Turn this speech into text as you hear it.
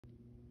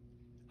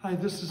Hi,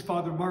 this is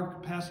Father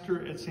Mark,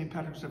 pastor at St.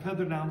 Patrick's of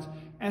Heatherdowns,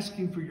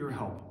 asking for your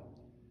help.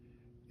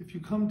 If you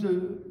come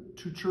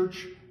to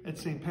church at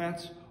St.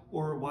 Pat's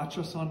or watch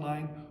us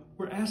online,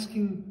 we're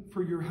asking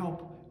for your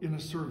help in a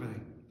survey.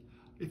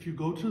 If you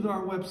go to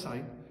our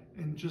website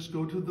and just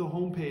go to the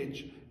home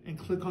page and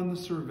click on the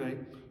survey,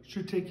 it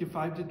should take you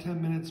 5 to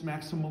 10 minutes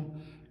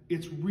maximum.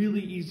 It's really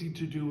easy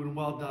to do and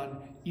well done.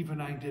 Even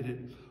I did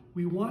it.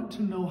 We want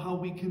to know how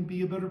we can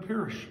be a better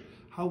parish,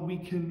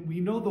 we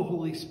know the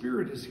Holy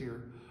Spirit is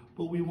here,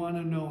 but we want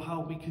to know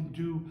how we can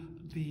do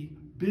the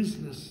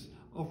business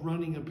of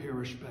running a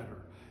parish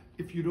better.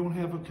 If you don't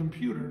have a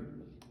computer,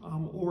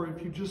 or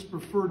if you just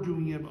prefer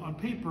doing it on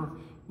paper,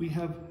 we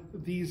have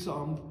these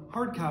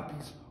hard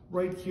copies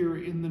right here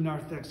in the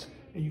narthex,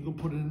 and you can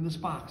put it in this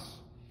box.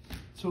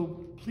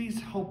 So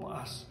please help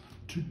us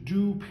to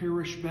do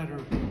parish better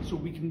so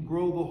we can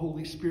grow the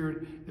Holy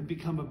Spirit and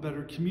become a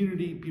better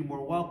community, be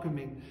more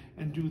welcoming,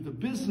 and do the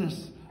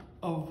business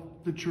of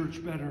the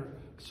church better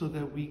so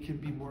that we can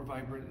be more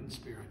vibrant in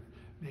spirit.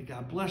 May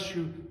God bless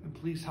you, and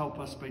please help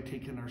us by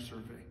taking our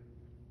survey.